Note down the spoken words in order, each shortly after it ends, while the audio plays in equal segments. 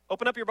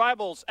Open up your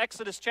Bibles,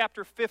 Exodus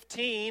chapter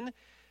 15.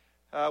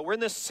 We're in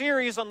this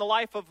series on the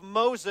life of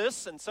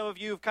Moses, and some of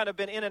you have kind of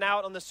been in and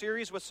out on the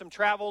series with some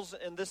travels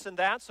and this and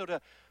that. So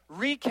to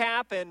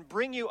recap and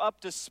bring you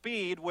up to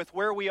speed with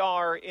where we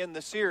are in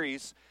the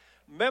series,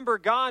 remember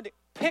God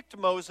picked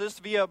Moses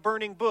via a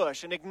burning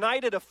bush and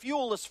ignited a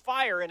fuelless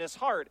fire in his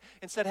heart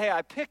and said, hey,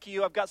 I pick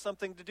you, I've got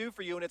something to do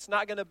for you, and it's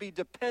not going to be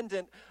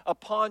dependent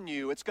upon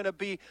you. It's going to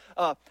be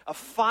a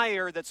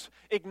fire that's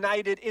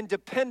ignited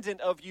independent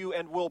of you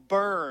and will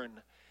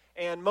burn.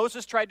 And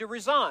Moses tried to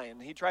resign.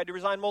 He tried to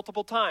resign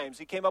multiple times.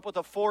 He came up with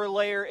a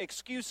 4-layer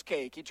excuse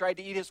cake. He tried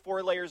to eat his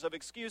 4 layers of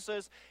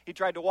excuses. He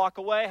tried to walk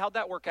away. How'd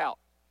that work out?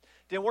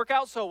 Didn't work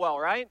out so well,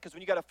 right? Because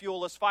when you got a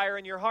fuelless fire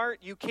in your heart,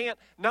 you can't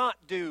not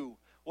do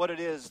what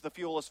it is the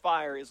fuelless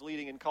fire is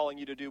leading and calling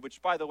you to do,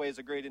 which, by the way, is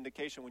a great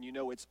indication when you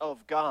know it's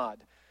of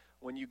God.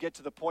 When you get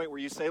to the point where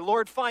you say,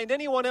 Lord, find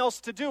anyone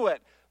else to do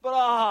it, but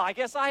I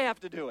guess I have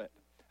to do it.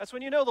 That's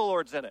when you know the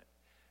Lord's in it.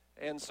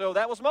 And so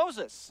that was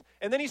Moses.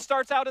 And then he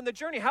starts out in the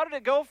journey. How did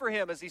it go for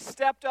him as he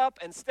stepped up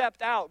and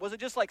stepped out? Was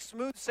it just like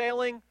smooth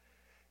sailing?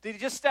 Did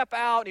he just step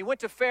out and he went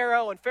to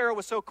Pharaoh and Pharaoh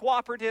was so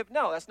cooperative?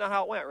 No, that's not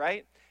how it went,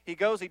 right? He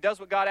goes, he does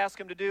what God asked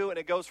him to do, and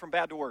it goes from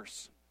bad to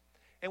worse.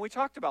 And we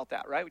talked about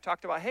that, right? We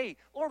talked about, hey,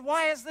 Lord,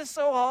 why is this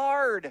so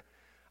hard?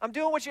 I'm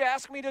doing what you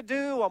ask me to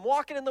do. I'm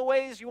walking in the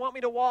ways you want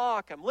me to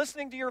walk. I'm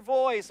listening to your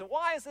voice. And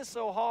why is this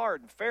so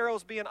hard? And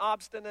Pharaoh's being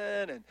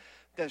obstinate, and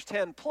there's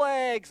 10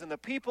 plagues, and the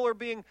people are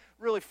being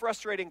really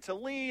frustrating to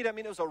lead. I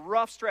mean, it was a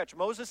rough stretch.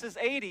 Moses is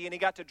 80, and he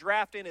got to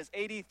draft in his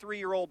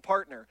 83-year-old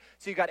partner.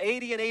 So you got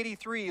 80 and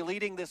 83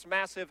 leading this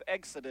massive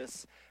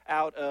exodus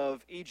out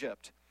of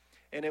Egypt.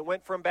 And it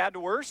went from bad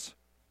to worse.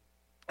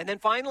 And then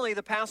finally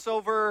the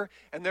Passover,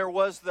 and there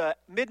was the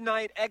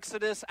midnight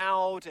exodus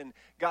out, and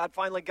God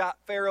finally got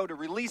Pharaoh to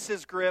release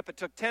his grip. It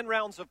took 10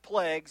 rounds of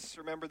plagues.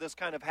 Remember this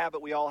kind of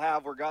habit we all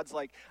have where God's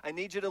like, I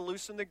need you to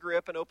loosen the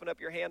grip and open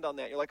up your hand on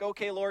that. You're like,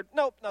 okay, Lord,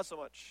 nope, not so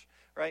much,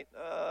 right?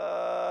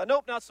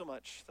 Nope, not so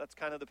much. That's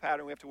kind of the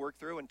pattern we have to work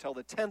through until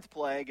the 10th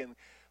plague, and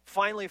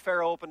finally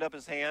Pharaoh opened up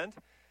his hand,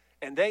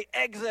 and they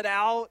exit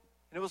out,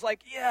 and it was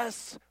like,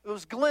 yes, it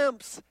was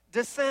glimpse,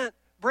 descent,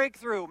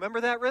 breakthrough.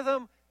 Remember that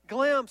rhythm?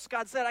 Glimpse.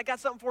 God said, I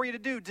got something for you to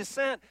do.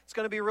 Descent. It's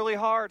going to be really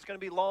hard. It's going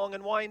to be long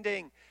and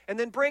winding. And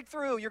then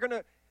breakthrough. You're going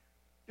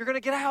to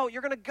get out.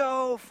 You're going to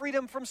go.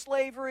 Freedom from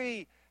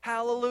slavery.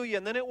 Hallelujah.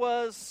 And then it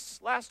was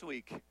last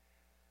week.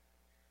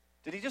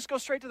 Did he just go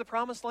straight to the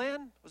promised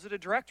land? Was it a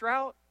direct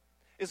route?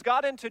 Is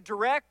God into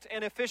direct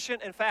and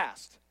efficient and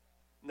fast?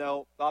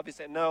 No.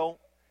 Obviously, no.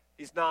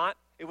 He's not.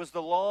 It was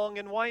the long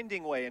and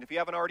winding way. And if you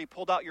haven't already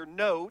pulled out your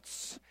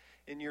notes,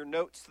 in your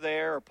notes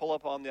there, or pull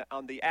up on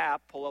the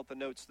app, pull out the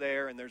notes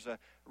there, and there's a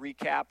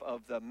recap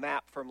of the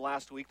map from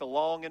last week, the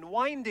long and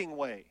winding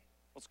way.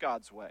 What's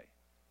God's way,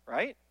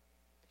 right?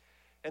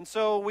 And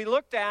so we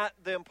looked at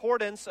the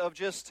importance of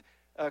just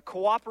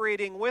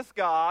cooperating with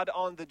God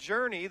on the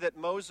journey that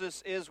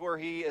Moses is where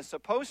he is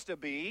supposed to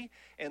be,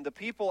 and the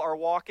people are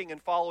walking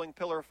and following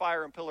pillar of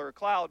fire and pillar of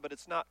cloud, but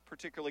it's not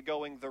particularly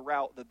going the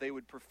route that they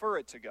would prefer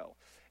it to go.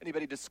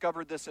 Anybody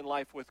discovered this in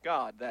life with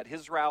God, that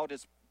his route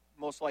is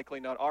most likely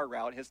not our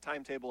route. His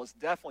timetable is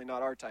definitely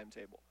not our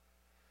timetable.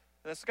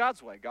 And that's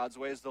God's way. God's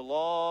way is the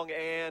long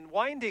and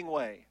winding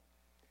way.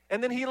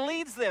 And then he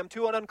leads them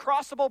to an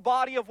uncrossable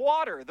body of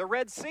water, the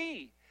Red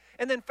Sea.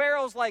 And then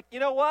Pharaoh's like, you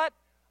know what?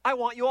 I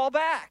want you all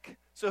back.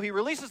 So he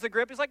releases the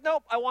grip. He's like,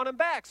 nope, I want him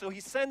back. So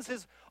he sends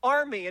his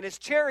army and his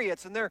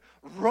chariots, and they're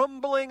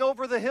rumbling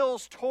over the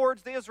hills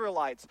towards the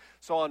Israelites.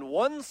 So on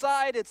one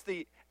side, it's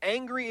the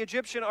angry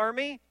Egyptian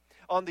army.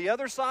 On the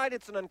other side,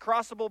 it's an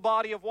uncrossable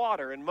body of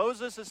water. And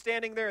Moses is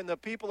standing there, and the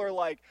people are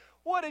like,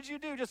 what did you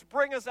do? Just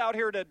bring us out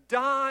here to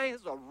die?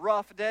 This is a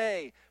rough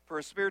day for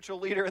a spiritual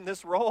leader in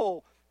this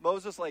role.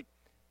 Moses, and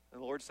the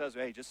Lord says,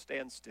 hey, just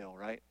stand still,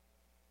 right?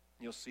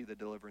 And you'll see the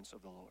deliverance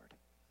of the Lord.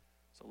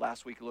 So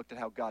last week we looked at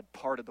how God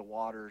parted the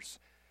waters.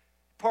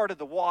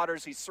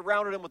 He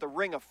surrounded them with a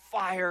ring of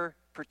fire,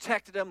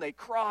 protected them. They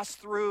crossed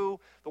through.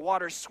 The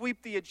waters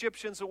sweep the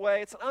Egyptians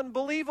away. It's an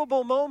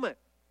unbelievable moment.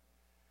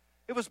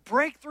 It was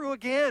breakthrough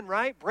again,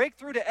 right?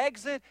 Breakthrough to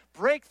exit,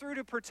 breakthrough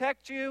to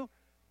protect you.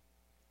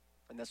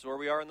 And that's where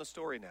we are in the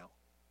story now.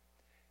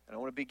 And I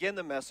want to begin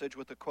the message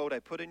with a quote I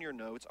put in your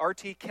notes.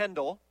 R.T.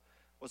 Kendall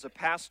was a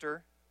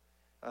pastor,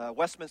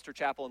 Westminster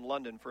Chapel in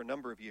London for a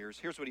number of years.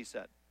 Here's what he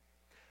said.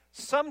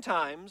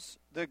 Sometimes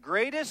the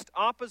greatest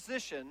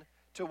opposition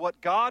to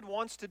what God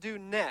wants to do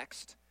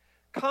next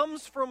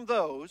comes from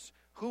those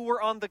who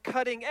were on the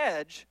cutting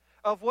edge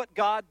of what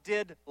God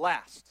did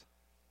last.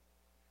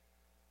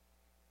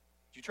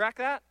 Did you track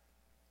that?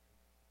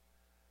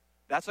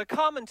 That's a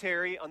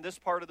commentary on this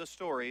part of the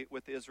story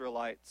with the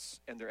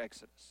Israelites and their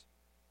exodus.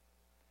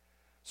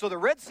 So the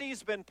Red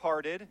Sea's been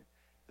parted.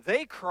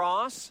 They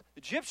cross.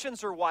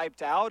 Egyptians are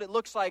wiped out. It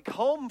looks like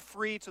home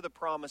free to the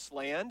promised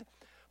land.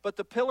 But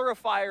the pillar of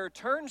fire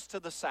turns to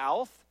the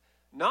south,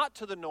 not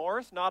to the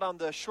north, not on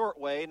the short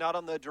way, not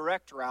on the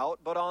direct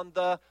route, but on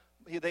the,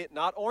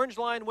 not orange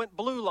line, went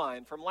blue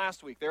line from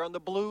last week. They're on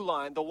the blue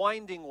line, the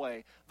winding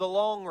way, the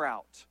long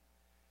route.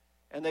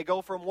 And they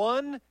go from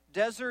one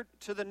desert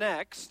to the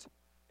next,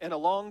 and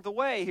along the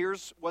way,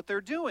 here's what they're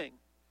doing.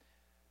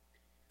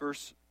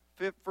 Verse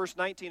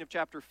 19 of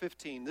chapter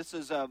 15. This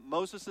is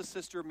Moses'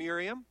 sister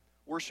Miriam,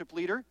 worship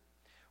leader.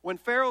 When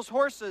Pharaoh's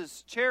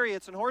horses,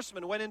 chariots, and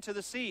horsemen went into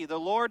the sea, the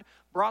Lord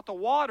brought the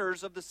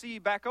waters of the sea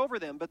back over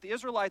them, but the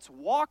Israelites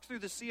walked through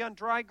the sea on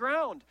dry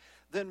ground.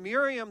 Then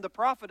Miriam, the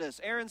prophetess,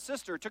 Aaron's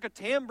sister, took a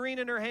tambourine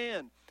in her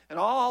hand, and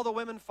all the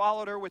women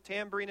followed her with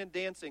tambourine and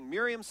dancing.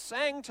 Miriam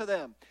sang to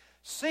them,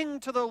 "Sing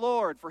to the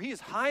Lord, for he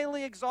is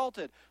highly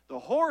exalted. The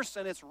horse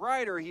and its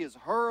rider he has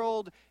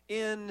hurled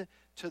into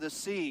the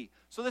sea."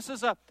 So this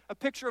is a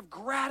picture of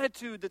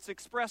gratitude that's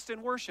expressed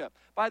in worship.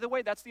 By the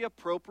way, that's the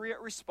appropriate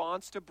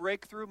response to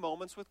breakthrough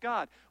moments with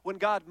God. When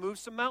God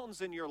moves some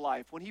mountains in your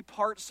life, when he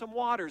parts some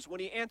waters, when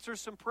he answers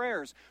some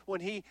prayers,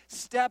 when he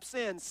steps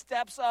in,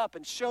 steps up,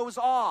 and shows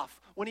off,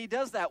 when he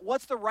does that,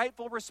 what's the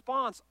rightful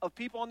response of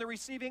people on the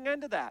receiving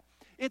end of that?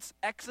 It's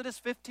Exodus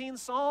 15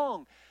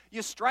 song.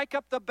 You strike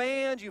up the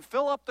band, you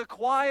fill up the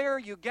choir,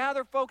 you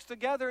gather folks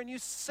together, and you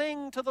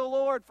sing to the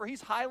Lord, for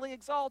he's highly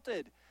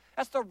exalted.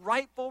 That's the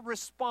rightful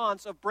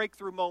response of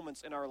breakthrough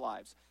moments in our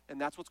lives.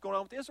 And that's what's going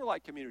on with the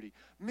Israelite community.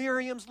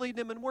 Miriam's leading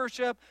them in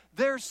worship.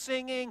 They're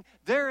singing.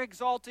 They're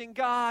exalting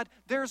God.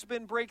 There's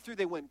been breakthrough.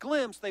 They went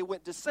glimpse. They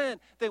went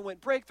descent. They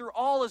went breakthrough.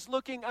 All is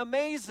looking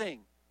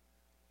amazing.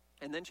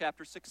 And then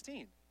chapter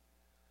 16.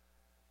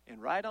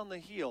 And right on the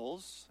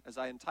heels, as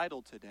I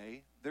entitled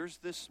today, there's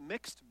this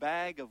mixed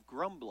bag of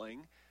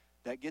grumbling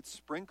that gets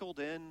sprinkled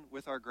in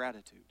with our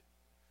gratitude.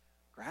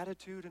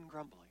 Gratitude and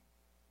grumbling.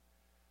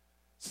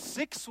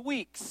 6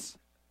 weeks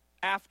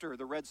after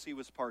the Red Sea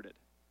was parted,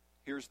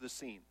 here's the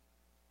scene.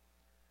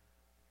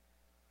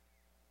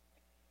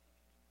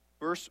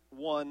 Verse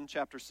 1,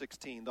 chapter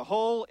 16. The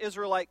whole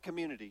Israelite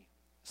community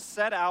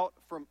set out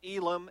from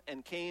Elim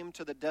and came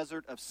to the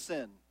desert of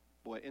Sin.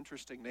 Boy,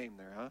 interesting name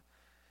there, huh?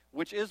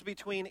 Which is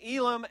between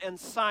Elim and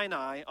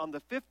Sinai on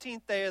the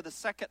 15th day of the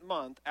second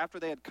month after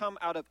they had come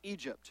out of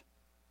Egypt.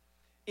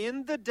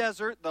 In the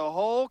desert, the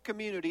whole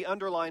community,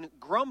 underline,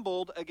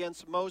 grumbled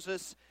against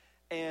Moses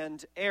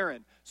and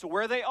Aaron. So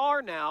where they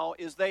are now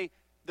is the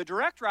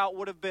direct route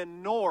would have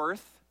been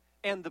north,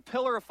 and the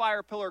pillar of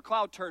fire, pillar of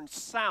cloud turned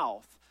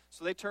south.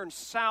 So they turned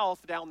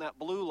south down that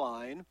blue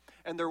line,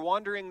 and they're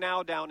wandering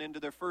now down into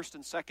their first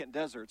and second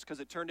deserts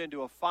because it turned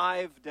into a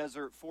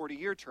 5-desert,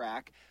 40-year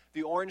track.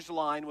 The orange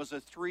line was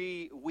a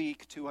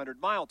 3-week,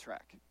 200-mile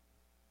track.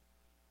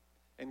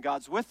 And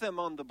God's with them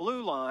on the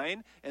blue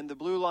line, and the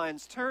blue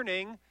line's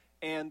turning,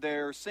 and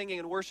they're singing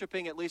and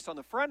worshiping, at least on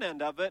the front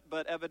end of it,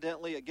 but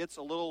evidently it gets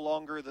a little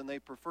longer than they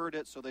preferred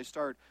it, so they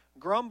start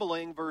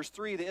grumbling. Verse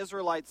 3, the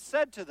Israelites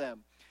said to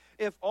them,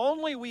 "If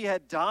only we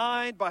had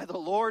died by the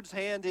Lord's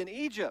hand in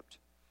Egypt.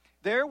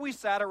 There we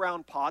sat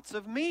around pots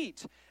of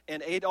meat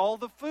and ate all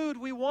the food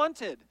we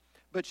wanted.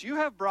 But you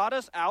have brought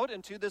us out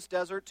into this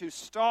desert to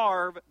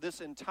starve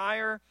this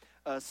entire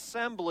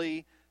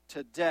assembly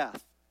to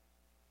death."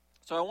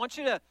 So I want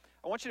you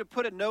to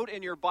put a note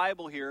in your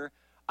Bible here.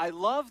 I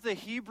love the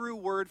Hebrew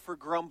word for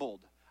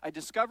grumbled. I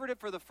discovered it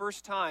for the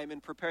first time in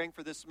preparing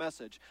for this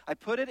message. I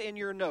put it in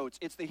your notes.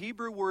 It's the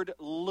Hebrew word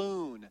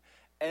loon.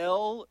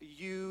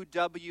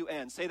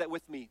 L-U-W-N. Say that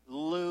with me.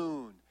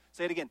 Loon.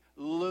 Say it again.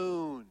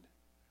 Loon.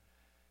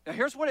 Now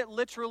here's what it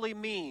literally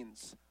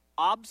means.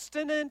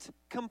 Obstinate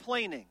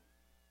complaining.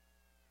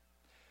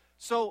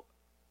 So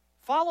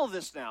follow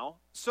this now.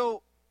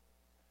 So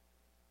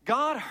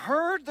God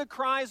heard the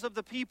cries of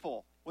the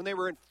people when they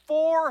were in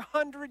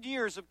 400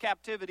 years of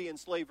captivity and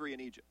slavery in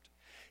Egypt.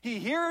 He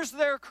hears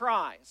their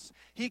cries.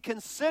 He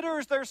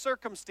considers their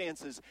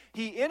circumstances.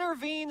 He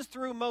intervenes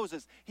through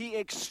Moses. He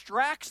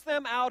extracts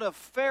them out of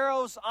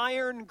Pharaoh's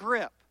iron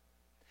grip.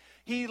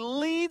 He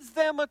leads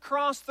them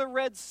across the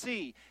Red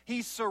Sea.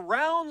 He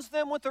surrounds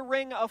them with a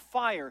ring of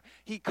fire.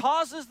 He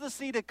causes the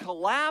sea to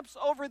collapse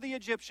over the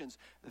Egyptians.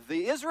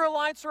 The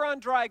Israelites are on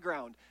dry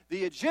ground.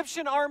 The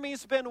Egyptian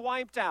army's been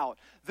wiped out.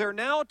 They're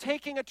now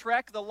taking a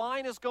trek. The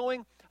line is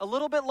going a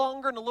little bit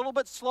longer and a little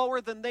bit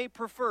slower than they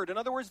preferred. In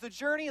other words, the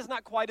journey is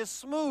not quite as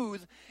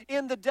smooth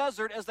in the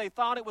desert as they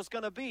thought it was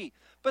going to be.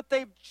 But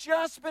they've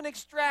just been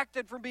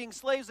extracted from being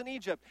slaves in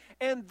Egypt.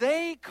 And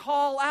they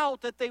call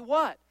out that they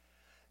what?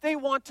 They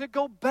want to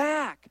go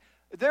back.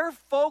 They're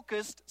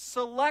focused,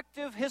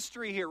 selective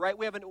history here, right?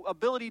 We have an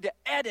ability to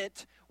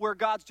edit where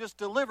God's just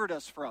delivered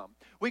us from.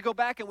 We go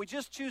back and we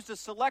just choose to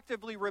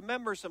selectively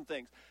remember some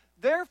things.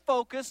 They're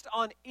focused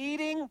on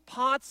eating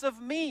pots of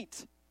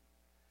meat.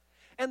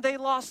 And they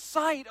lost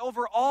sight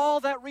over all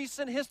that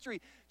recent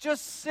history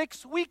just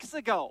 6 weeks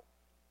ago.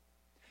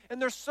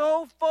 And they're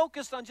so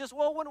focused on just,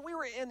 well, when we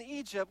were in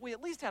Egypt, we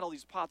at least had all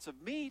these pots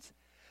of meat.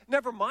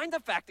 Never mind the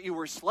fact that you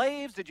were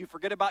slaves. Did you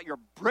forget about your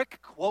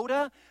brick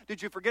quota?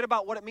 Did you forget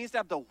about what it means to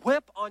have the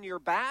whip on your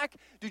back?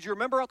 Did you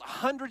remember the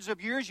hundreds of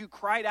years you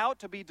cried out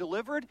to be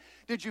delivered?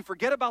 Did you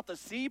forget about the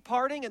sea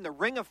parting and the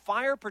ring of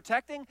fire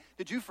protecting?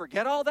 Did you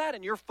forget all that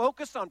and you're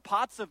focused on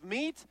pots of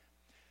meat?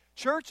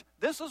 Church,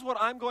 this is what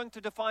I'm going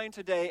to define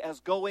today as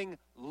going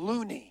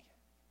loony.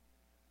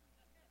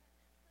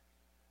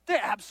 They're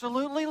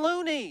absolutely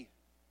loony.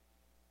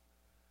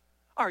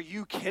 Are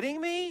you kidding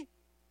me?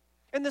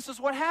 And this is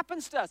what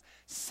happens to us.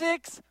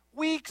 6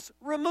 weeks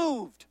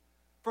removed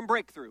from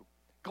breakthrough.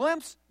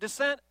 Glimpse,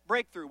 descent,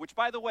 breakthrough, which,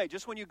 by the way,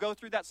 just when you go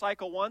through that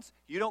cycle once,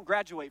 you don't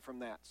graduate from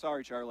that.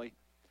 Sorry, Charlie.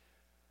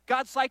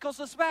 God cycles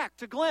us back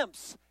to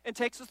glimpse and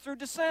takes us through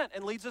descent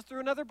and leads us through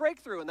another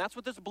breakthrough. And that's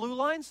what this blue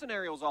line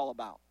scenario is all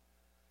about.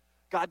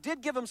 God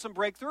did give them some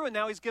breakthrough, and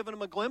now he's given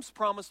them a glimpse.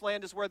 Promised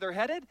land is where they're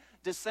headed.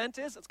 Descent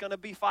is, it's going to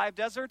be 5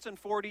 deserts and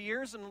 40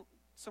 years and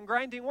some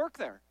grinding work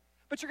there.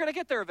 But you're going to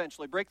get there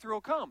eventually. Breakthrough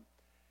will come.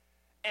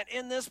 And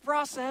in this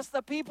process,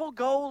 the people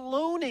go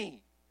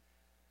loony.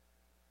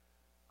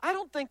 I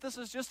don't think this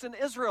is just an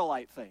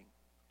Israelite thing.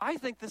 I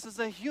think this is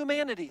a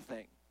humanity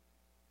thing.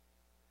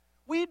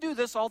 We do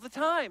this all the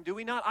time, do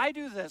we not? I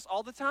do this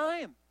all the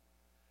time.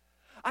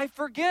 I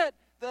forget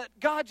that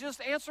God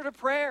just answered a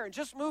prayer and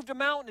just moved a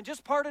mountain and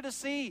just parted a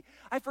sea.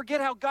 I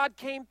forget how God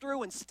came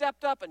through and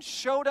stepped up and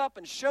showed off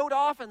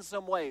in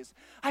some ways.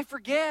 I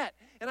forget,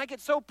 and I get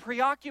so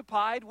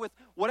preoccupied with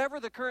whatever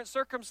the current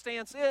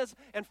circumstance is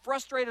and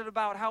frustrated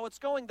about how it's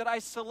going that I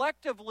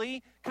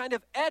selectively kind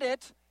of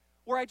edit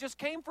where I just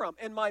came from.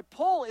 And my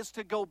pull is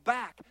to go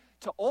back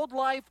to old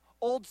life,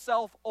 old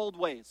self, old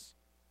ways.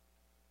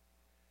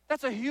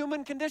 That's a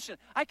human condition.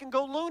 I can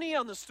go loony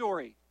on the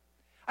story.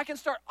 I can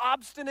start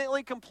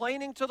obstinately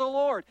complaining to the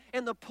Lord.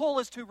 And the pull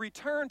is to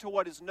return to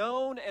what is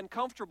known and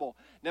comfortable.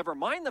 Never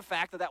mind the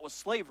fact that that was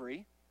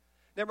slavery.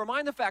 Never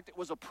mind the fact it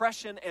was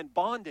oppression and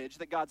bondage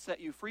that God set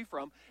you free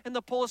from. And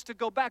the pull is to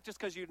go back just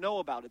because you know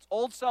about it. It's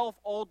old self,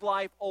 old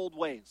life, old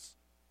ways.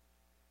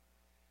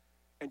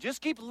 And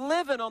just keep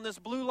living on this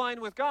blue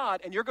line with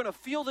God, and you're going to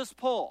feel this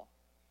pull.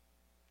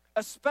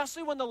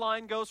 Especially when the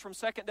line goes from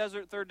second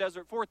desert, third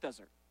desert, fourth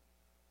desert.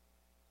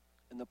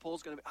 And the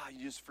pull's going to be,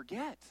 you just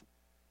forget.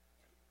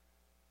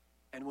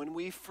 And when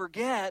we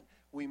forget,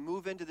 we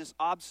move into this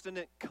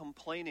obstinate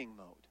complaining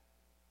mode.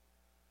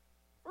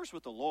 First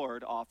with the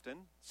Lord often.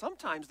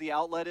 Sometimes the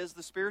outlet is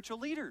the spiritual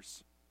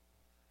leaders.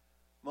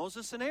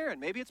 Moses and Aaron.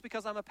 Maybe it's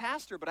because I'm a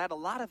pastor, but I had a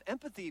lot of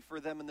empathy for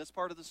them in this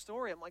part of the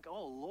story. I'm like,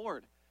 oh,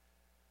 Lord.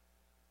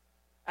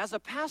 As a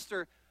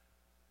pastor,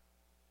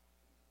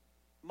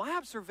 my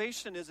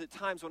observation is at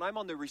times when I'm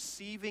on the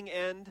receiving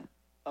end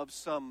of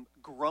some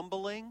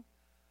grumbling,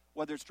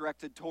 whether it's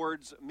directed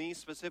towards me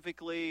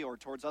specifically or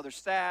towards other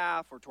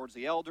staff or towards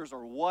the elders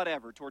or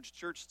whatever, towards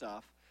church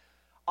stuff,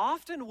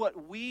 often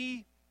what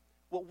we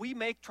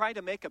try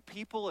to make a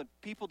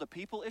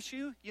people-to-people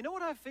issue, you know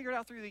what I've figured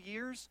out through the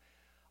years?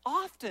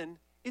 Often,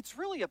 it's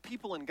really a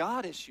people and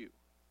God issue.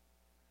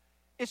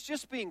 It's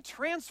just being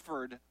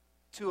transferred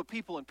to a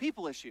people and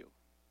people issue.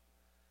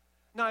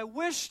 Now, I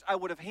wish I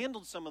would have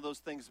handled some of those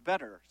things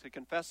better, to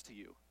confess to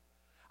you.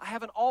 I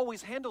haven't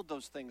always handled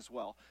those things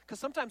well. Because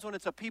sometimes when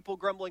it's a people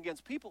grumbling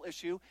against people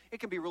issue, it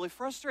can be really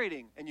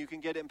frustrating. And you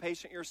can get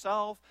impatient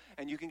yourself,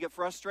 and you can get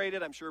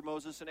frustrated. I'm sure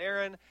Moses and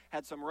Aaron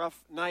had some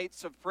rough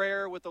nights of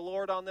prayer with the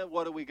Lord on them.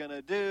 What are we going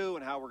to do,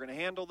 and how we're going to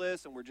handle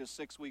this? And we're just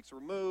 6 weeks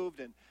removed.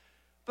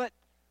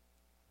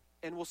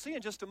 And we'll see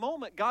in just a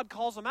moment, God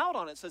calls them out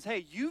on it. Says,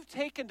 hey, you've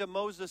taken to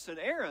Moses and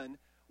Aaron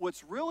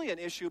what's really an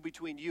issue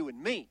between you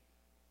and me.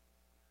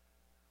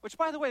 Which,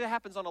 by the way, that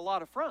happens on a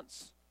lot of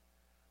fronts.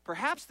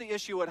 Perhaps the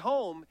issue at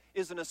home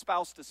isn't a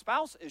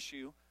spouse-to-spouse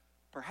issue.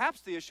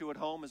 Perhaps the issue at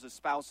home is a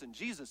spouse and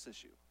Jesus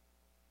issue.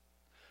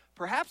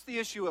 Perhaps the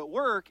issue at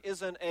work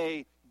isn't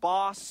a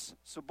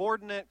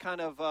boss-subordinate kind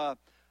of,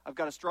 I've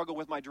got to struggle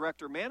with my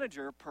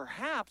director-manager.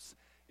 Perhaps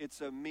it's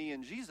a me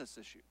and Jesus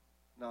issue,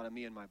 not a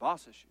me and my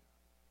boss issue.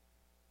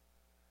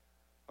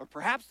 Or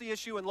perhaps the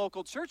issue in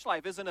local church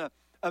life isn't a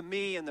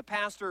me and the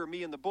pastor or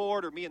me and the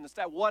board or me and the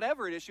staff,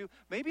 whatever it issue.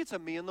 Maybe it's a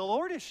me and the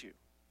Lord issue.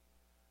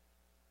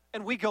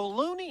 And we go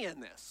loony in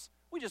this.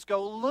 We just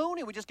go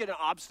loony. We just get an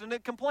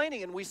obstinate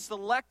complaining, and we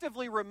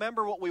selectively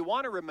remember what we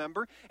want to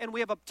remember, and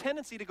we have a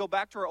tendency to go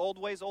back to our old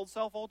ways, old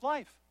self, old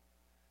life.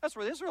 That's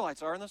where the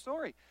Israelites are in the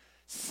story.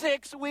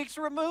 6 weeks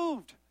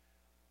removed.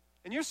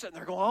 And you're sitting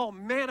there going, oh,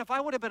 man, if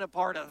I would have been a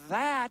part of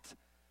that,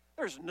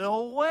 there's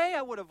no way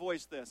I would have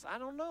voiced this. I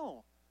don't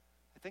know.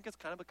 I think it's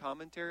kind of a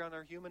commentary on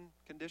our human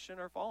condition,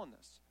 our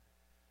fallenness,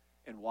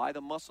 and why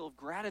the muscle of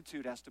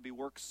gratitude has to be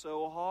worked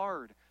so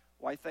hard.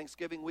 Why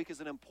Thanksgiving week is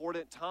an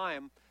important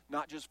time,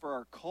 not just for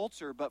our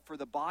culture, but for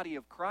the body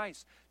of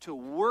Christ, to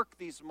work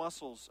these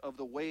muscles of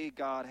the way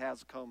God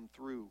has come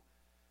through.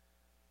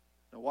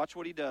 Now watch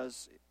what he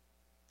does.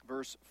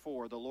 Verse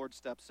 4, the Lord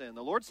steps in.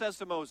 The Lord says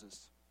to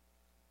Moses,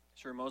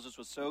 sure, Moses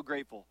was so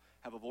grateful,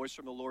 have a voice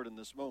from the Lord in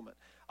this moment.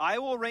 I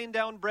will rain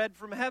down bread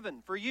from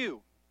heaven for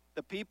you.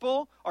 The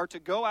people are to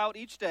go out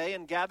each day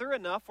and gather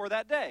enough for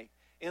that day.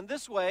 In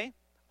this way,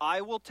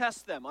 I will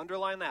test them.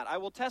 Underline that. I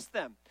will test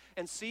them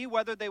and see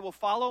whether they will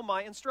follow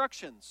my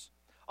instructions.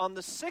 On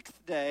the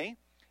 6th day,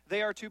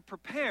 they are to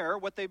prepare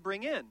what they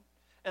bring in,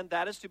 and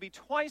that is to be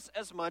twice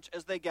as much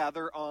as they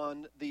gather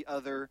on the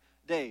other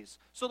days.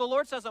 So the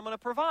Lord says, I'm going to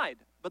provide,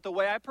 but the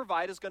way I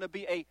provide is going to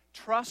be a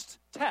trust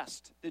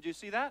test. Did you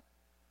see that?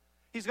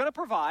 He's going to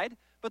provide,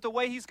 but the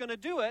way he's going to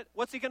do it,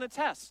 what's he going to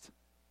test?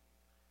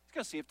 He's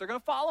going to see if they're going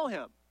to follow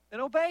him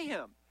and obey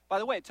him. By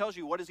the way, it tells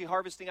you what is he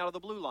harvesting out of the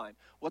blue line.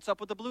 What's up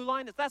with the blue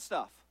line? It's that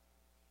stuff.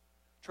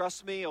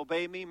 Trust me,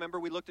 obey me. Remember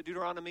we looked at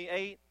Deuteronomy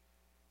 8?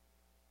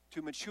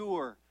 To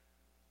mature,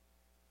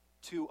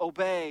 to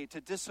obey,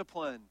 to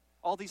discipline.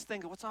 All these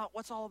things.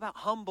 What's all about?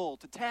 Humble,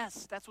 to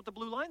test. That's what the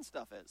blue line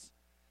stuff is.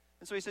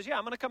 And so he says, yeah,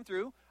 I'm going to come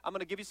through. I'm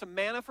going to give you some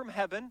manna from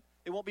heaven.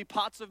 It won't be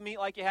pots of meat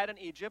like you had in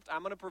Egypt. I'm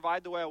going to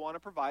provide the way I want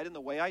to provide, and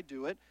the way I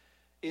do it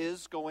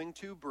is going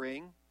to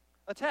bring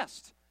a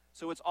test.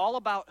 So it's all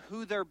about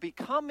who they're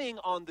becoming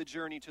on the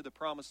journey to the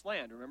promised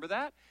land. Remember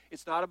that?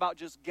 It's not about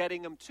just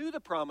getting them to the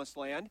promised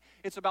land.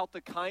 It's about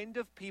the kind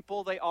of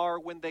people they are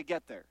when they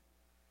get there.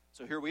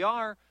 So here we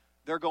are.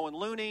 They're going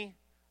loony,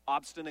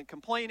 obstinate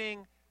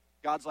complaining.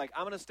 God's like,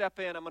 I'm going to step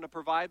in, I'm going to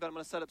provide, but I'm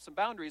going to set up some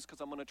boundaries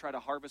because I'm going to try to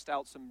harvest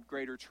out some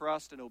greater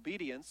trust and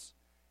obedience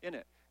in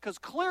it. Because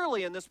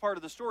clearly in this part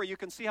of the story, you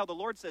can see how the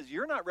Lord says,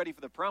 you're not ready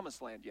for the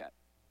promised land yet.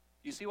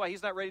 You see why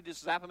he's not ready to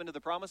zap them into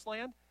the promised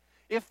land?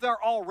 If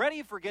they're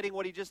already forgetting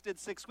what he just did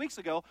 6 weeks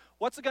ago,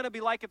 what's it going to be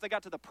like if they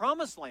got to the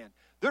promised land?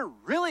 They're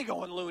really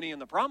going loony in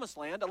the promised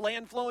land, a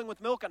land flowing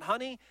with milk and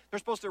honey. They're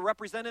supposed to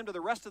represent him to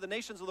the rest of the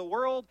nations of the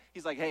world.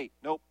 He's like, hey,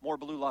 nope, more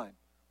blue line.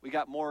 We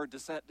got more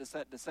descent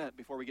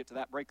before we get to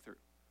that breakthrough.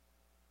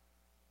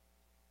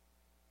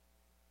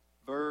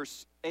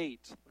 Verse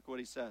 8, look what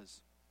he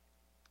says.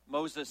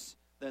 Moses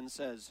then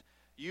says,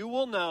 you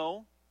will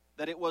know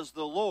that it was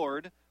the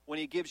Lord when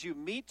he gives you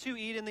meat to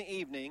eat in the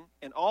evening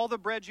and all the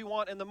bread you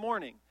want in the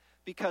morning,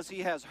 because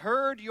he has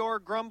heard your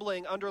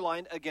grumbling,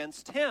 underlined,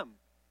 against him.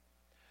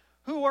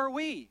 Who are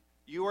we?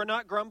 You are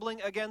not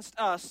grumbling against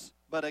us,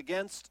 but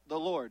against the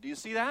Lord. Do you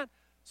see that?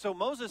 So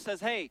Moses says,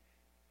 hey,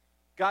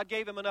 God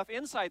gave him enough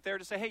insight there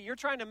to say, hey, you're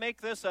trying to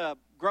make this a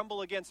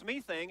grumble against me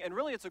thing, and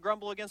really it's a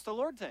grumble against the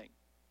Lord thing.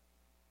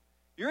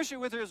 Your issue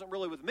with it isn't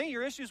really with me.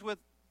 Your issue is with,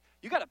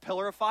 you got a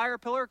pillar of fire,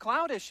 pillar of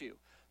cloud issue.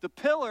 The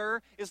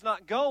pillar is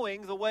not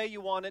going the way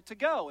you want it to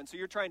go. And so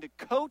you're trying to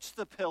coach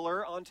the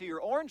pillar onto your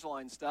orange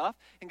line stuff,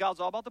 and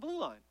God's all about the blue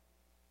line.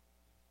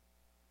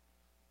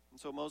 And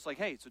so Moses is like,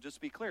 hey, so just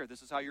to be clear,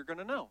 this is how you're going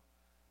to know.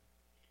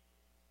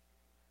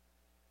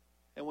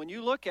 And when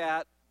you look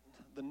at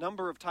the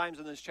number of times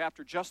in this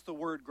chapter, just the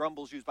word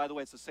grumble is used. By the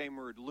way, it's the same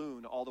word,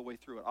 loon, all the way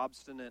through it,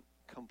 obstinate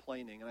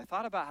complaining. And I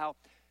thought about how,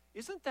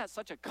 isn't that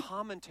such a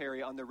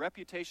commentary on the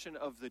reputation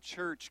of the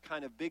church,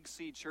 kind of Big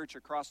C church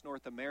across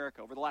North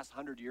America over the last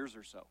 100 years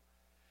or so?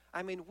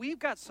 I mean, we've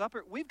got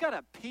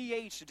a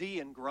PhD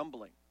in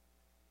grumbling,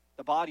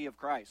 the body of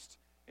Christ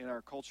in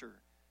our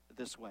culture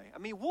this way. I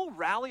mean, we'll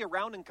rally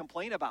around and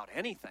complain about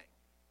anything,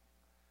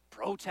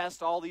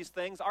 protest all these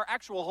things. Our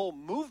actual whole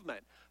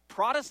movement,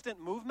 Protestant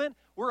movement,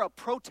 we're a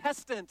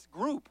Protestant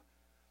group.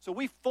 So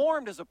we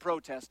formed as a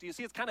protest. Do you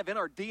see? It's kind of in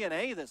our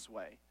DNA this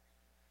way.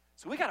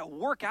 So we got to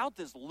work out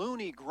this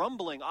loony,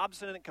 grumbling,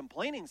 obstinate,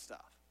 complaining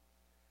stuff.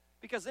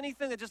 Because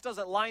anything that just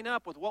doesn't line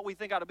up with what we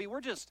think ought to be,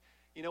 we're just,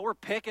 we're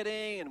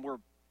picketing and we're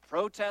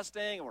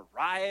protesting and we're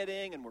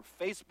rioting and we're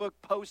Facebook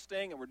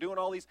posting and we're doing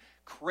all these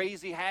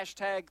crazy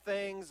hashtag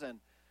things. And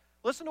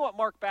listen to what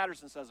Mark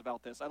Batterson says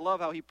about this. I love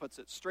how he puts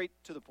it straight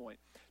to the point.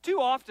 Too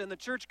often the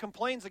church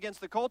complains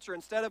against the culture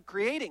instead of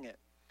creating it.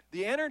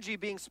 The energy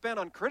being spent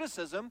on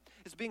criticism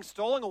is being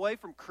stolen away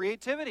from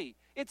creativity.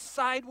 It's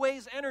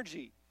sideways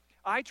energy.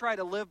 I try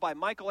to live by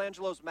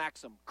Michelangelo's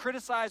maxim,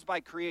 criticize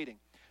by creating.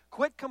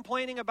 Quit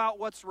complaining about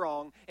what's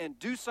wrong and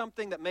do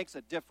something that makes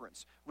a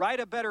difference. Write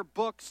a better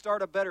book,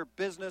 start a better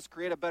business,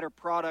 create a better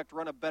product,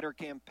 run a better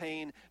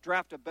campaign,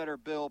 draft a better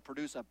bill,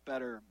 produce a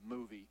better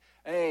movie.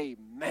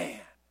 Amen.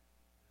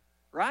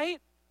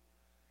 Right?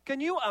 Can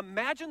you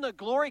imagine the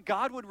glory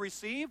God would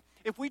receive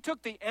if we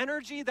took the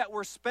energy that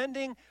we're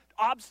spending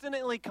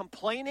obstinately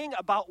complaining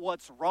about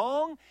what's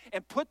wrong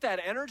and put that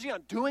energy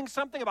on doing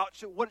something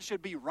about what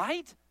should be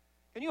right?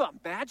 Can you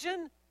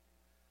imagine?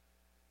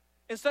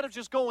 Instead of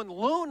just going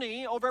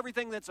loony over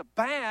everything that's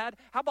bad,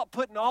 how about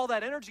putting all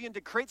that energy in to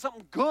create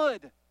something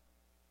good?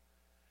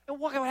 And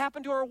what would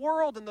happen to our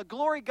world and the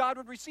glory God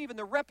would receive and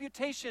the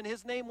reputation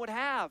his name would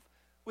have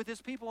with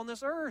his people on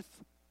this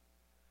earth?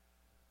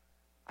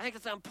 I think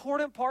it's an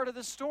important part of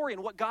this story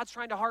and what God's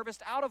trying to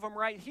harvest out of them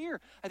right here.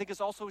 I think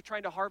it's also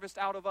trying to harvest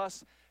out of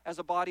us as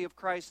a body of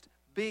Christ,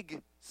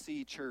 Big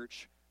C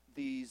church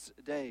these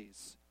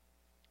days.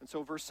 And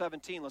so verse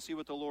 17, let's see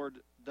what the Lord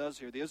does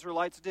here. The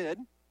Israelites did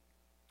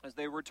as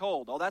they were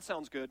told. Oh, that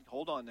sounds good.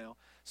 Hold on now.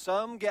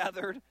 Some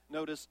gathered,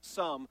 notice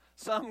some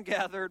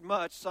gathered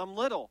much, some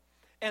little.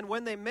 And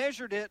when they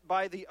measured it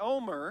by the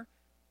omer,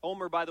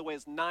 by the way,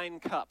 is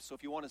 9 cups. So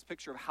if you want this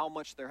picture of how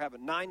much they're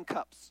having, 9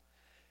 cups.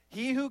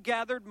 He who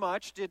gathered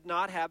much did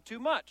not have too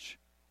much,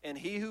 and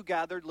he who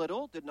gathered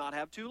little did not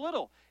have too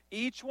little.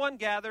 Each one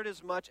gathered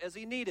as much as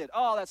he needed.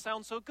 Oh, that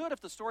sounds so good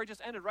if the story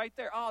just ended right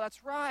there. Oh,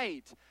 that's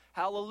right.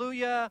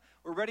 Hallelujah.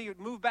 We're ready to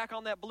move back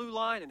on that blue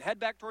line and head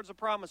back towards the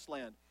promised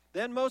land.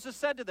 Then Moses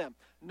said to them,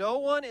 no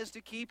one is to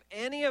keep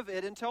any of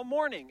it until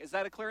morning. Is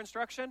that a clear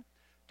instruction?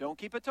 Don't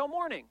keep it till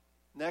morning.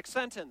 Next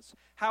sentence.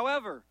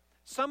 However,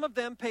 some of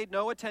them paid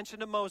no attention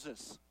to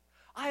Moses.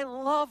 I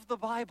love the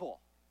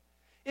Bible.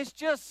 It's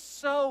just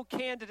so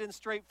candid and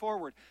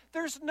straightforward.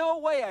 There's no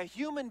way a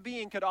human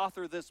being could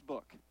author this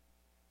book.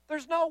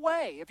 There's no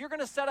way. If you're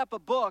going to set up a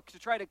book to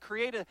try to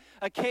create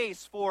a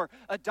case for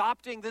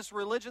adopting this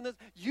religion,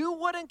 you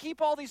wouldn't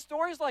keep all these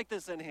stories like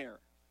this in here.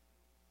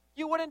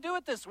 You wouldn't do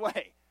it this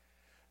way.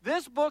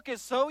 This book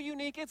is so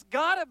unique, it's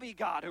got to be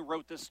God who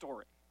wrote this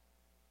story.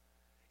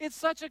 It's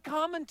such a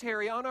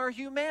commentary on our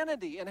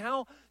humanity and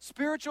how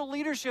spiritual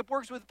leadership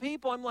works with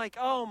people. I'm like,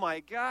 oh my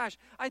gosh,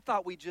 I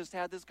thought we just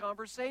had this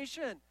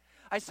conversation.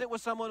 I sit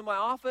with someone in my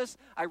office,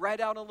 I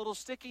write out a little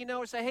sticky note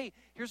and say, hey,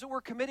 here's what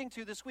we're committing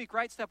to this week,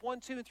 right? Step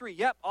 1, 2, and 3.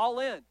 Yep, all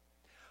in.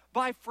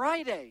 By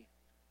Friday,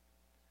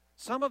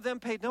 some of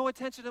them paid no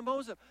attention to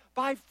Moses.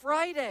 By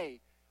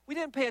Friday, we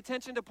didn't pay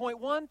attention to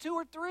point 1, 2,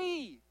 or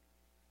 3.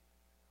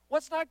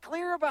 What's not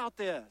clear about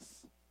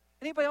this?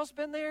 Anybody else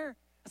been there?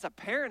 As a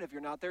parent, if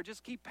you're not there,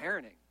 just keep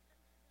parenting.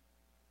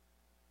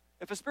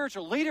 If a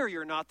spiritual leader,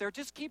 you're not there,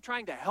 just keep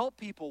trying to help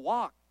people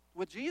walk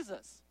with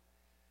Jesus.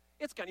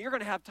 You're going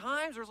to have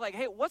times where it's like,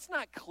 hey, what's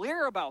not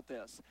clear about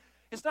this?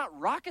 It's not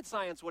rocket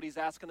science what he's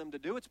asking them to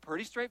do. It's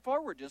pretty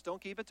straightforward. Just don't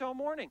keep it till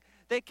morning.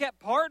 They kept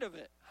part of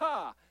it,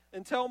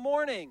 until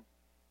morning.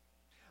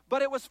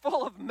 But it was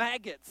full of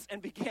maggots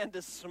and began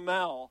to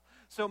smell.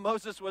 So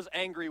Moses was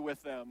angry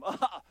with them.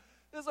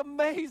 This is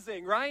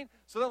amazing, right?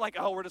 So they're like,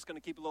 we're just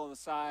going to keep it a little on the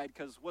side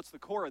because what's the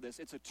core of this?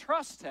 It's a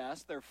trust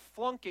test. They're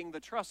flunking the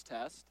trust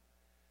test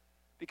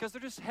because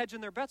they're just hedging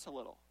their bets a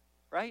little,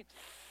 right?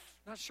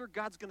 Not sure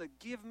God's going to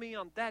give me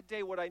on that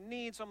day what I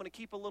need, so I'm going to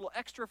keep a little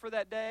extra for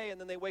that day, and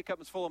then they wake up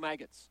and it's full of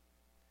maggots.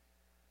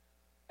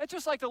 It's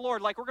just like the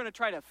Lord, like we're going to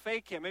try to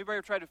fake him.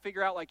 Everybody try to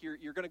figure out like you're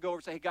going to go over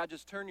and say, hey, God,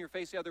 just turn your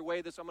face the other way.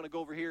 I'm going to go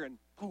over here and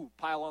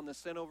pile on the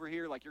sin over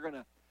here. Like you're going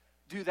to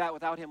do that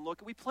without him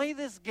looking. We play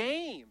this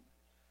game.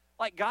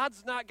 Like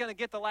God's not going to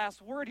get the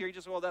last word here. He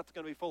just, that's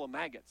going to be full of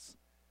maggots.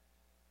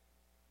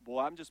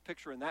 Boy, I'm just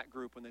picturing that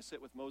group when they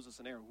sit with Moses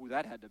and Aaron.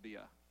 That had to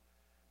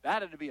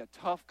be a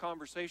tough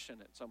conversation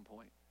at some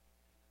point.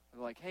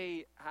 They're like,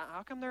 hey,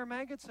 how come there are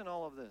maggots in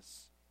all of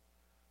this?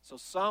 So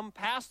some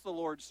passed the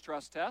Lord's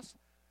trust test.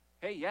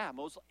 Hey, yeah,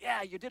 Moses,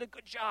 yeah, you did a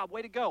good job.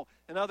 Way to go.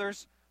 And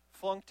others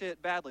flunked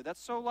it badly.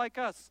 That's so like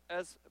us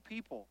as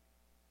people.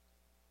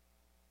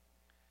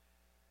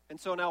 And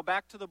so now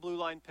back to the blue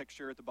line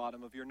picture at the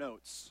bottom of your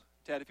notes.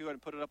 Ted, if you want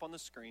to put it up on the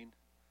screen.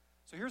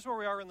 So here's where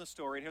we are in the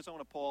story, and here's how I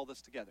want to pull all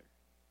this together.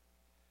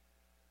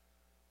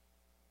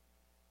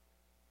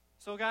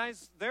 So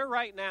guys, they're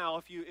right now,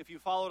 if you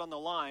followed on the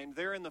line,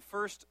 they're in the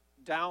first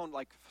down,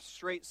 like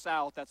straight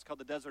south, that's called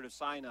the Desert of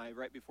Sinai,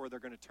 right before they're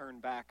going to turn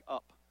back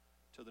up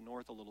to the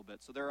north a little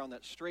bit. So they're on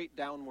that straight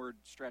downward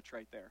stretch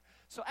right there.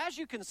 So as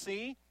you can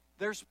see,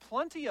 there's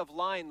plenty of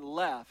line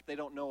left they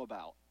don't know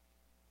about.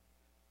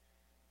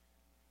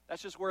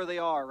 That's just where they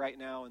are right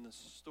now in the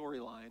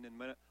storyline. And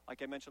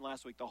like I mentioned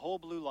last week, the whole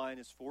blue line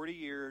is 40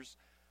 years,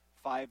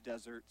 5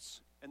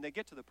 deserts, and they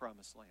get to the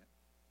promised land.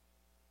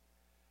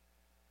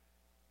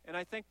 And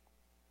I think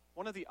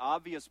one of the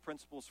obvious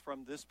principles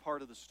from this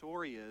part of the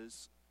story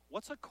is,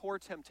 what's a core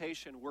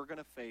temptation we're going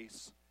to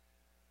face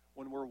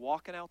when we're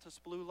walking out this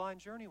blue line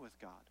journey with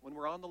God, when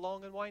we're on the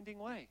long and winding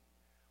way,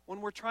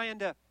 when we're trying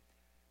to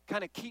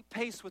kind of keep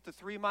pace with the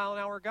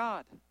 3-mile-an-hour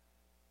God,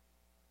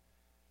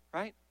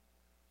 right?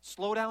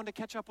 Slow down to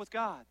catch up with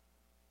God.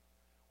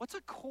 What's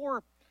a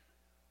core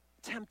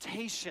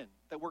temptation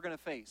that we're going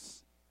to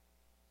face?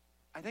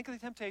 I think the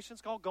temptation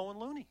is called going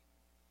loony.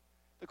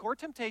 The core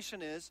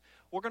temptation is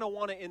we're going to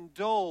want to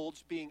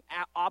indulge being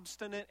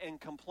obstinate and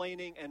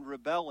complaining and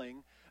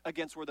rebelling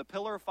against where the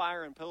pillar of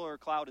fire and pillar of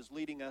cloud is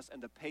leading us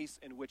and the pace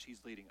in which he's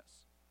leading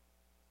us.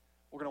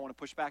 We're going to want to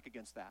push back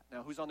against that.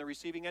 Now, who's on the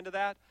receiving end of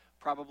that?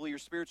 Probably your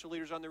spiritual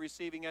leader's on the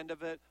receiving end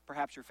of it.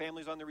 Perhaps your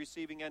family's on the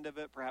receiving end of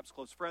it. Perhaps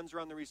close friends are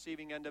on the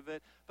receiving end of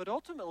it. But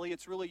ultimately,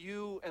 it's really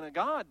you and a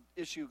God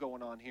issue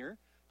going on here.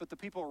 But the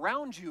people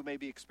around you may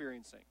be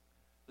experiencing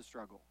the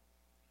struggle.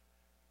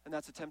 And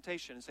that's a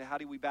temptation. And say, how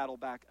do we battle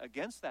back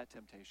against that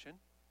temptation?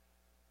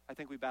 I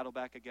think we battle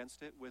back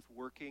against it with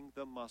working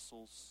the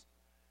muscles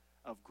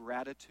of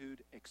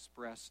gratitude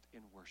expressed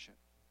in worship.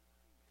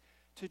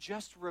 To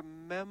just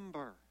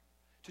remember,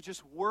 to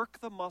just work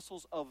the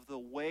muscles of the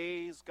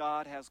ways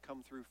God has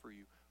come through for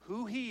you,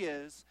 who he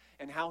is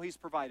and how he's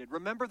provided.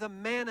 Remember the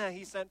manna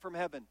he sent from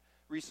heaven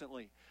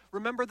recently.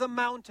 Remember the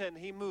mountain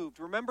he moved.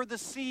 Remember the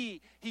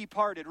sea he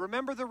parted.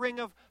 Remember the ring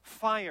of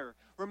fire.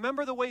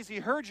 Remember the ways he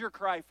heard your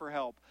cry for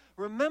help.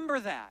 Remember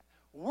that.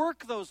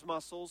 Work those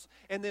muscles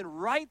and then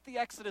write the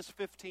Exodus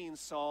 15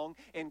 song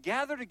and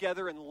gather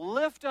together and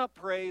lift up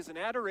praise and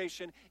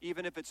adoration,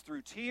 even if it's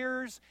through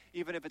tears,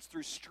 even if it's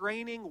through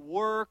straining.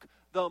 Work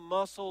the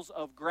muscles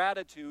of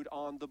gratitude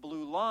on the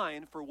blue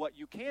line for what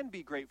you can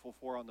be grateful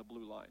for on the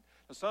blue line.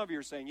 Now, some of you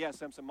are saying, yes,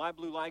 Simpson, my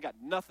blue line, I got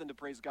nothing to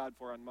praise God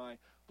for on my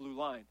blue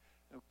line.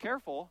 Now,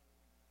 careful,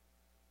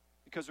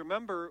 because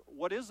remember,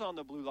 what is on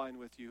the blue line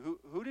with you?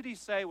 Who did he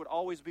say would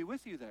always be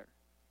with you there?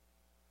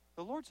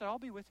 The Lord said, I'll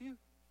be with you.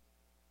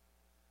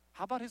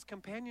 How about his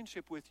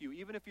companionship with you,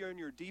 even if you're in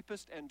your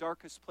deepest and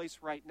darkest place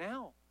right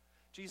now?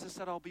 Jesus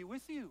said, I'll be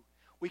with you.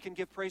 We can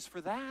give praise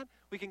for that.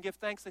 We can give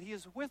thanks that he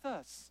is with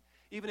us,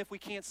 even if we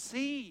can't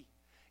see,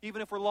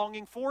 even if we're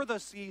longing for the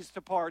seas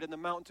to part and the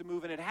mountain to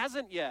move, and it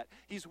hasn't yet.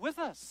 He's with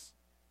us.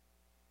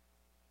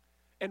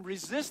 And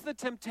resist the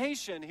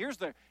temptation. Here's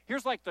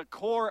like the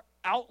core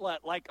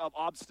outlet like of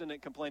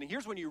obstinate complaining.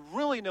 Here's when you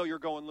really know you're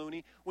going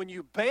loony. When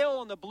you bail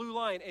on the blue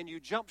line and you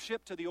jump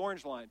ship to the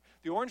orange line.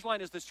 The orange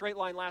line is the straight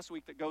line last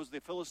week that goes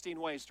the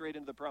Philistine way straight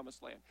into the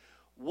promised land.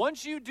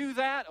 Once you do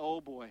that,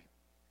 oh boy.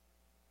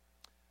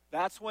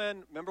 That's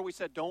when, remember we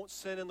said don't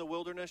sin in the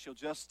wilderness, you'll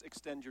just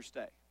extend your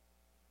stay.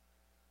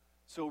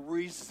 So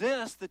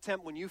resist the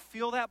tempt when you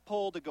feel that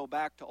pull to go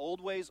back to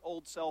old ways,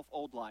 old self,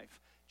 old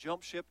life.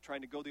 Jump ship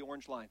trying to go the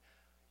orange line.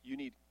 You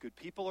need good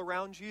people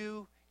around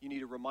you. You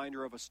need a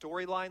reminder of a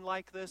storyline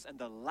like this. And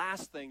the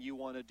last thing you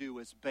want to do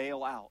is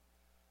bail out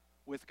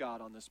with God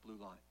on this blue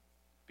line.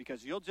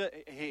 Because you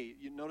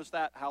notice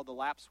that how the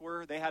laps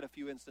were? They had a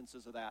few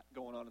instances of that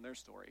going on in their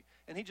story.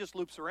 And he just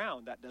loops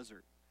around that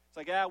desert. It's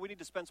like, we need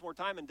to spend some more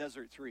time in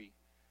Desert 3.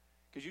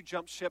 Because you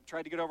jumped ship,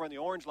 tried to get over on the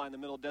orange line in the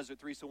middle of Desert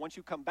 3. So once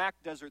you come back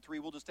Desert 3,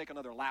 we'll just take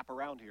another lap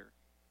around here.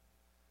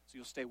 So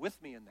you'll stay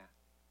with me in that.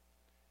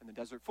 And then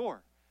Desert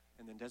 4.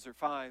 And then Desert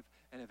 5,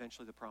 and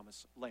eventually the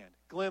promised land.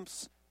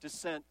 Glimpse,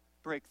 descent,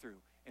 breakthrough.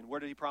 And where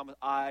did he promise?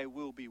 I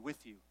will be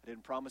with you. I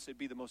didn't promise it'd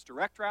be the most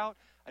direct route.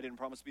 I didn't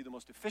promise it'd be the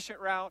most efficient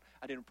route.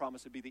 I didn't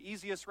promise it'd be the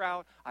easiest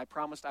route. I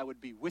promised I would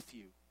be with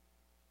you.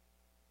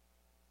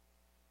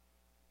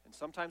 And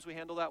sometimes we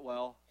handle that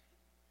well.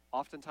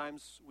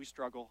 Oftentimes we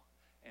struggle.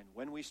 And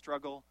when we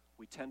struggle,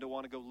 we tend to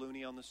want to go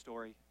loony on the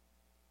story.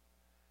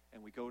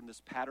 And we go in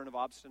this pattern of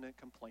obstinate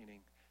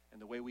complaining.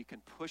 And the way we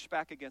can push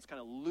back against,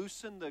 kind of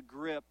loosen the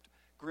grip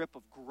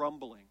of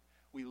grumbling.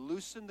 We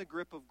loosen the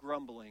grip of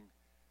grumbling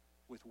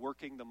with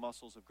working the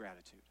muscles of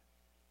gratitude.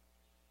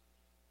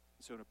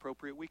 So an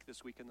appropriate week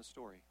this week in the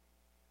story.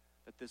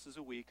 That this is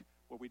a week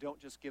where we don't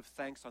just give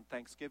thanks on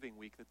Thanksgiving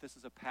week. That this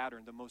is a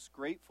pattern. The most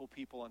grateful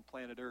people on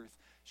planet Earth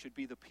should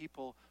be the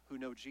people who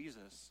know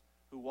Jesus,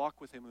 who walk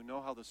with him, who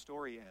know how the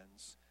story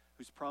ends,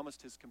 who's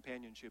promised his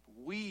companionship.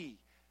 We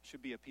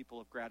should be a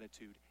people of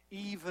gratitude,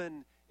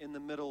 even in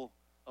the middle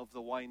of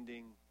the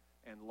winding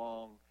and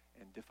long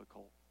and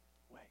difficult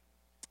way.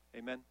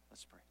 Amen?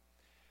 Let's pray.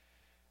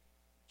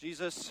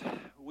 Jesus,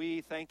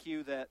 we thank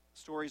you that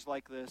stories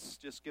like this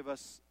just give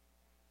us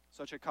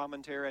such a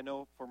commentary, I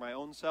know, for my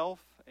own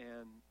self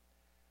and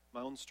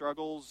my own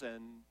struggles,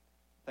 and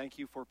thank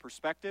you for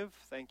perspective.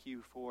 Thank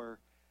you for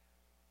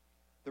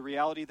the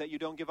reality that you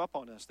don't give up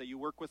on us, that you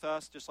work with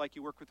us just like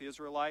you work with the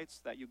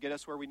Israelites, that you get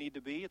us where we need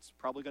to be. It's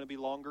probably going to be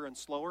longer and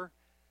slower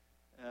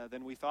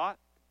than we thought.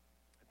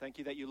 Thank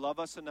you that you love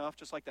us enough,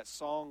 just like that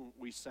song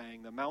we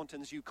sang, the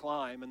mountains you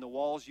climb and the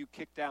walls you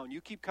kick down.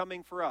 You keep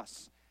coming for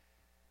us,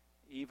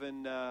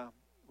 even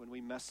when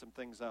we mess some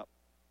things up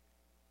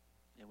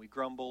and we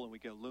grumble and we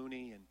go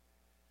loony. And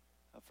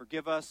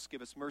forgive us,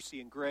 give us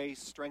mercy and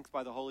grace, strength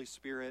by the Holy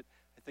Spirit.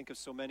 I think of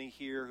so many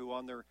here who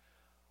on their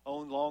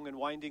own long and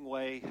winding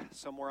way,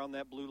 somewhere on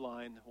that blue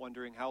line,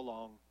 wondering how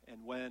long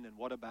and when and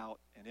what about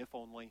and if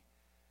only.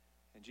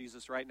 And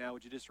Jesus, right now,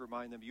 would you just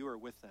remind them you are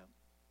with them.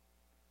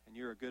 And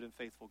you're a good and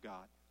faithful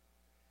God.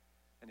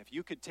 And if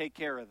you could take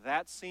care of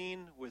that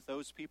scene with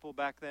those people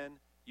back then,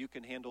 you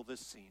can handle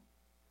this scene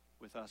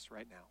with us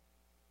right now.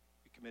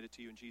 We commit it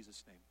to you in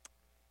Jesus' name.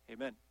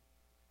 Amen.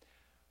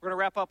 We're going to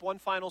wrap up one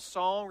final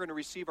song. We're going to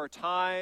receive our tithe.